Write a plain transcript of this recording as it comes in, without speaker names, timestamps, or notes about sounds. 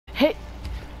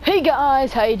Hey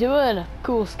guys, how you doing?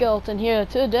 Cool Skeleton here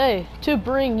today to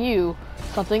bring you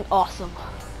something awesome.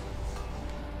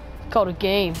 It's called a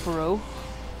game, bro.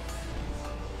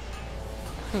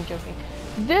 I'm joking.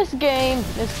 This game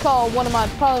is called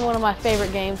probably one of my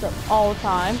favorite games of all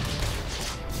time.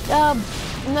 I'm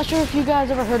not sure if you guys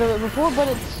ever heard of it before, but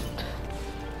it's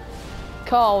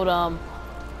called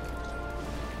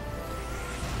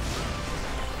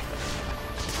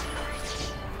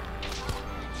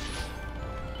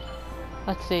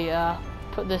let's see,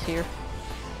 put this here.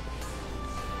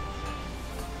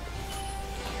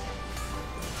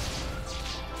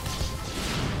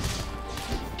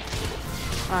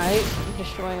 Alright,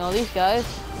 destroying all these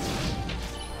guys.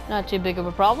 Not too big of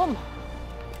a problem.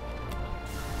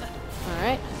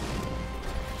 Alright.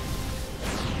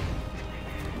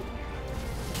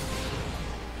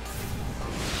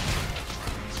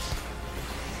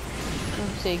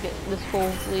 Let's see, get this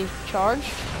fully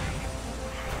charged.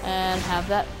 And have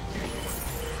that.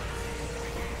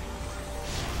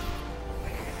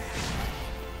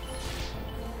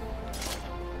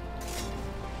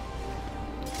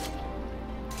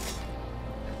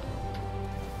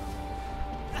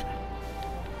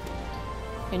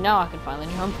 Okay, now I can finally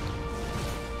jump.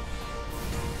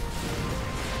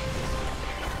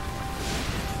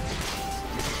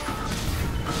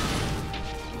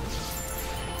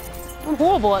 I'm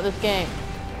horrible at this game.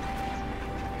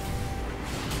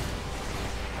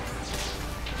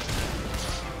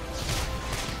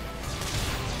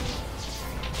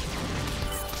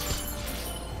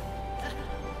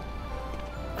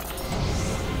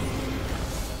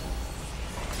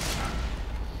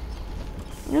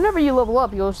 Whenever you level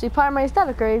up, you'll see primary stat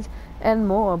upgrades and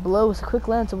more. Below is a quick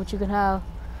glance of what you can have,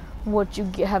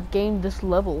 have gained this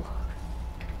level.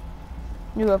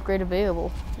 New upgrade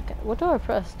available. Okay, what do I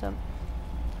press?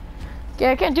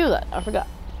 Yeah, I can't do that. I forgot.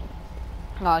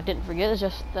 No, I didn't forget. It's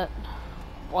just that.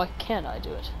 Why can't I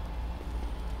do it?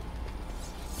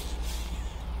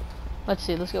 Let's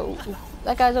see. Let's go. Ooh,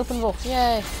 that guy's openable.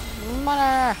 Yay!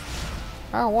 Money.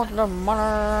 I want the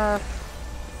money.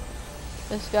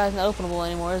 This guy's not openable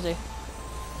anymore, is he?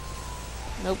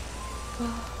 Nope.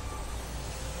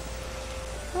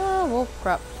 Oh, well,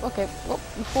 crap. Okay, well,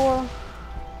 before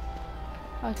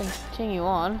I continue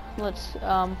on, let's,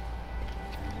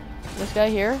 this guy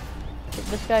here,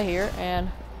 this guy here,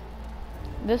 and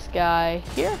this guy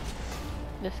here,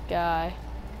 this guy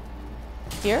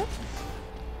here,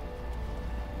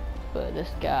 put this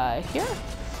guy here.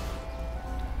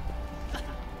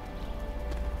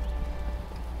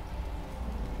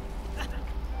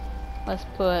 Let's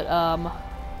put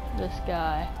this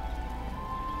guy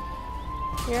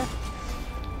here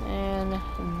and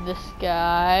this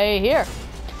guy here.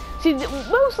 See,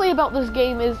 mostly about this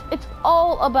game is it's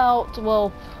all about,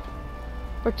 well,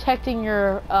 protecting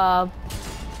your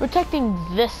protecting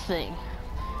this thing.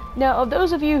 Now,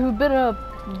 those of you who've been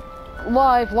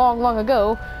live long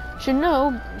ago should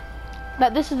know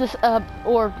that this is this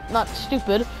or not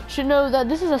stupid should know that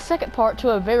this is a second part to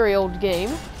a very old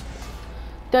game.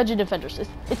 Dungeon Defenders.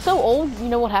 It's so old, you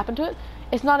know what happened to it?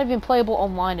 It's not even playable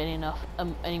online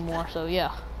anymore, so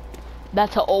yeah.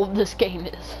 That's how old this game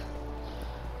is.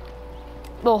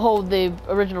 Well, how old the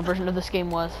original version of this game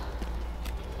was.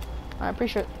 Alright,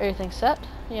 pretty sure everything's set.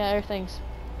 Yeah, everything's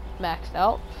maxed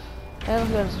out. And let's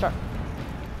go ahead and start.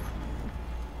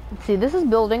 Let's see, this is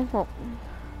building. Well,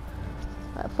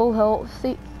 at full health.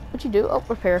 See, what you do? Oh,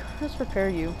 repair. Let's repair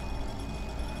you.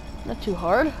 Not too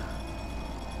hard.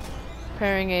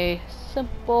 Preparing a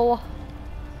simple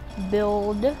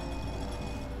build.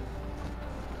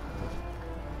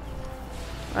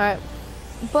 Alright,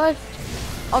 but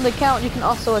on the count you can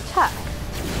also attack.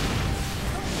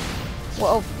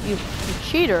 Well, you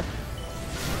cheater.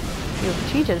 You've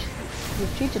cheated.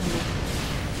 You've cheated me.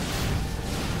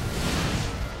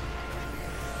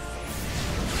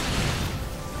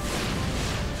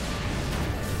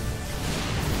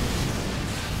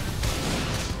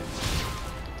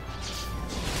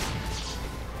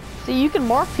 See, you can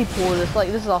mark people with this.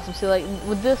 Like, this is awesome. See, like,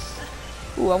 with this...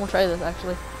 Ooh, I want to try this,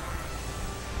 actually.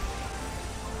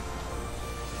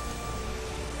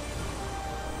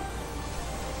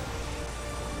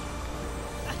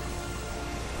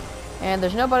 And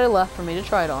there's nobody left for me to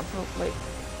try it on. Oh, wait.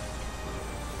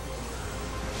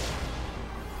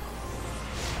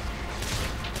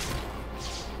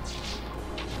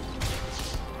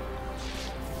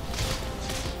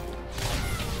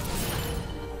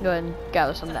 Go ahead and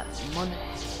gather some of that money.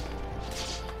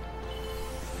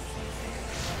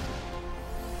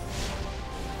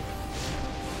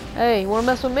 Hey, you wanna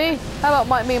mess with me? How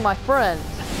about me and my friends?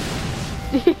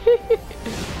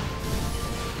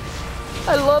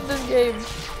 I love this game.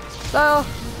 Oh,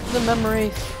 the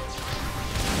memories.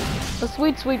 The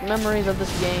sweet, sweet memories of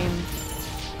this game.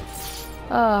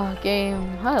 Ah,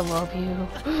 game, I love you.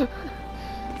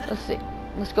 Let's see.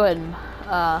 Let's go ahead and,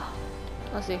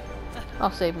 let's see.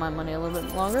 I'll save my money a little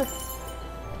bit longer.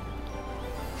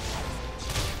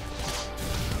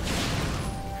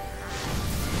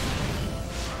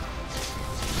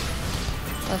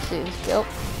 Let's see, let's go.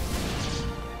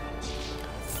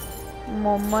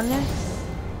 More money.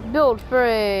 Build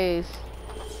phrase.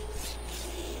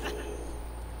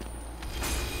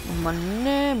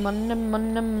 Money, money,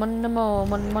 money, money, more,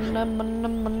 money, money, money,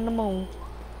 money, more.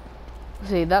 Let's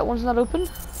see, that one's not open.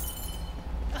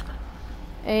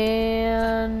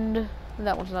 And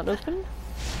that one's not open.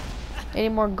 Any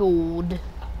more gold?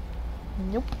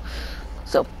 Nope.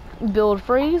 So, build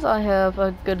phrase. I have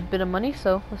a good bit of money,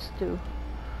 so let's do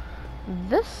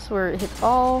this where it hits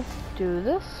all. Do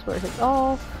this where it hits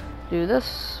all. Do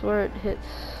this where it hits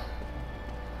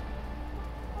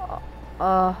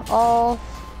all.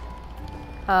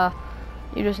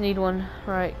 You just need one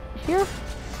right here.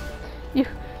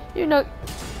 You know,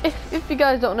 if you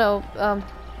guys don't know,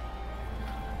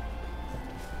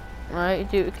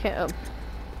 right, you can't.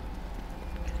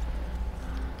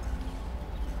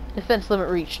 Defense limit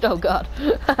reached. Oh god.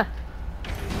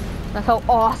 That's how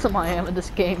awesome I am at this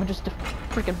game. Just to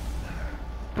freaking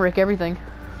break everything.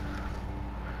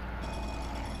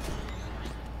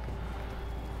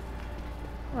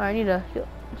 I need a.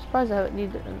 I'm surprised I haven't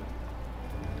needed it.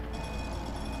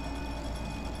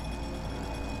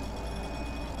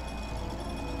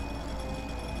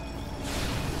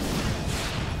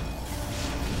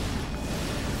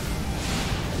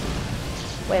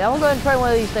 Wait, I'm gonna go ahead and try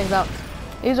one of these things out.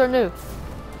 These are new.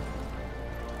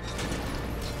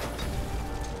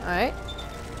 Alright.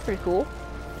 Pretty cool.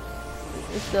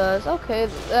 It does. Okay,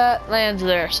 that lands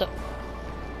there, so.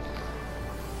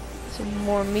 Some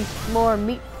more meat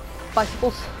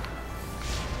bicycles.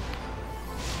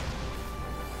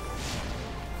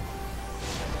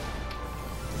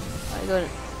 I go and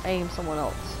aim someone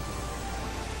else.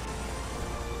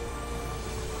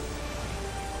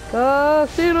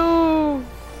 Casino!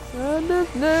 And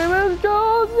his name is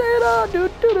John Cena! Do,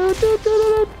 do, do, do,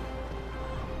 do, do.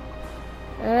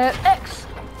 And X!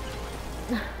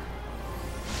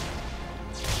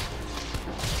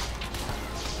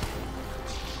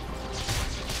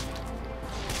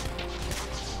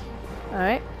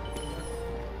 Alright.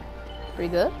 Pretty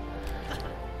good.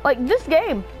 Like, this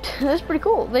game, that's pretty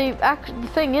cool. The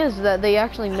thing is that they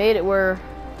actually made it where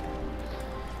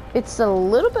it's a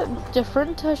little bit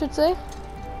different, I should say.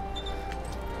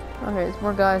 Okay, there's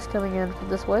more guys coming in from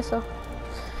this way, so.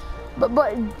 But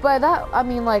by that, I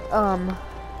mean, like, what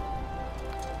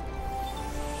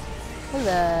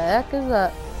the heck is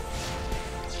that?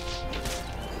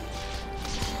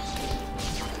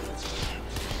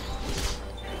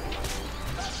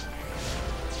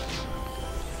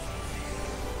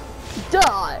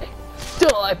 Die!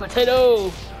 Die,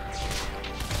 potato!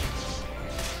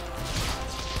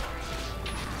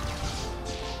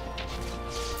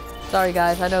 Sorry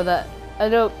guys, I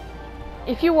know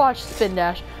if you watch Spin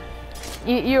Dash,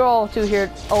 you're all too here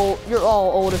old, you're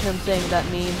all old of him saying that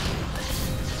meme.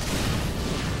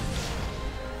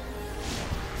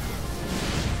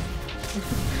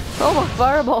 Oh my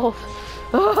fireballs!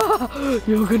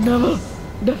 You can never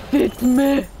defeat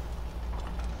me!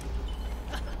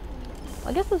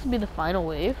 I guess this would be the final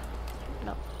wave.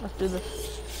 No, let's do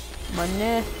this.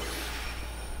 Money.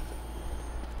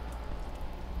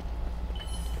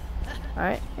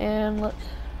 Alright, and let's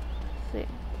see.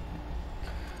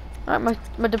 Alright,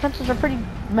 my defenses are pretty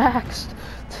maxed.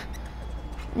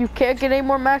 You can't get any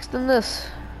more maxed than this.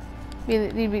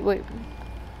 Wait.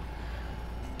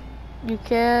 You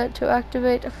can't to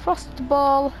activate a frostbite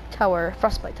tower.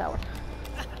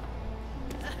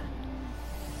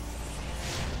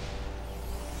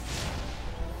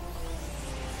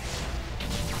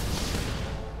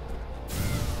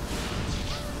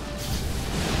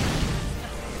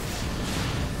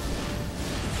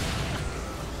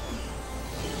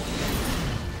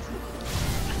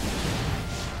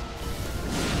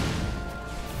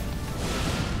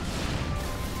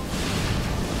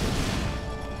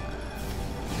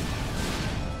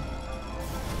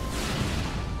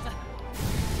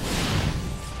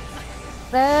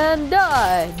 And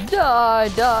die.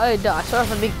 Sorry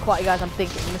for being quiet, guys. I'm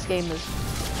thinking this game is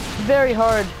very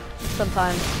hard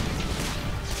sometimes.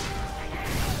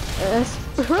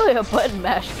 It's really a button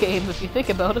mash game if you think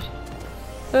about it.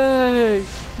 Hey,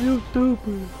 you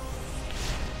stupid.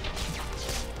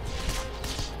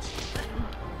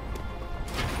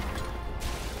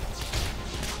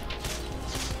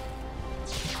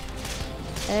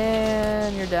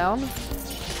 And you're down.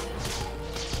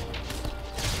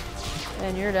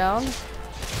 And you're down.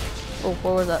 Oh,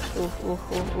 what was that? Oh,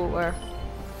 where?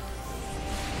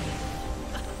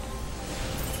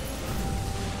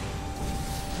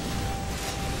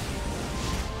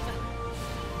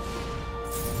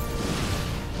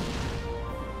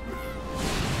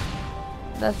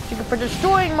 That's what you get for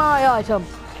destroying my item.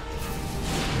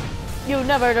 You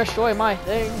never destroy my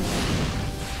thing.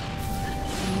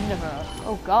 Never.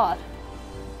 Oh God.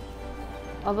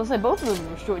 I was gonna say both of them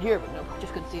were destroyed here, but no,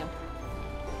 just couldn't see them.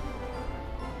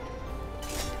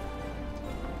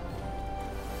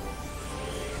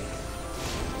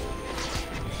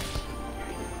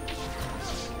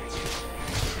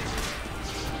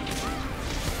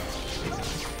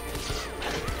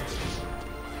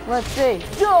 Let's see.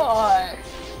 Die!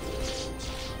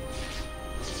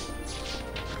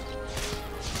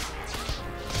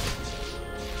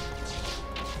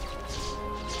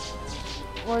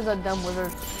 Where's that dumb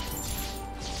wizard?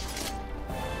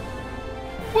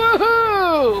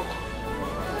 Woohoo!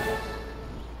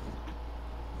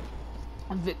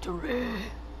 Victory!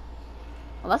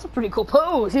 Well, that's a pretty cool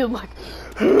pose. He was like,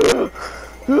 ooh,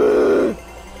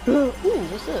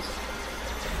 what's this?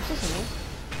 What's this mean?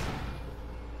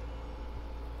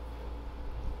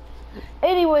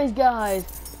 Anyways, guys,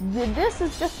 this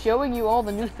is just showing you all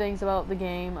the new things about the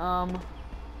game.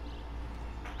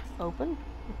 Open.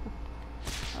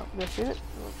 Oh, go shoot it.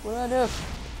 What do I do?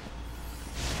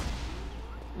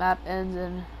 Map ends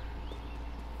in.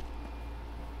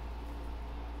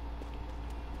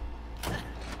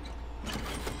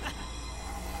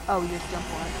 Oh, you just jump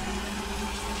on it.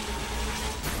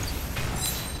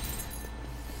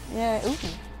 Yeah, ooh.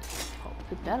 Oh,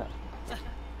 pick that up.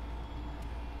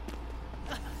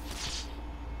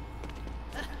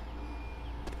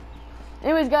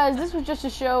 Anyways, guys, this was just to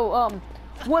show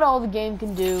what all the game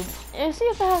can do, and see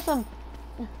if it has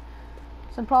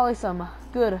probably some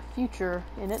good future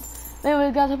in it.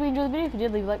 Anyways, guys, hope you enjoyed the video. If you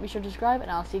did, leave a like, be sure to subscribe, and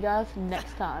I'll see you guys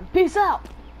next time. Peace out.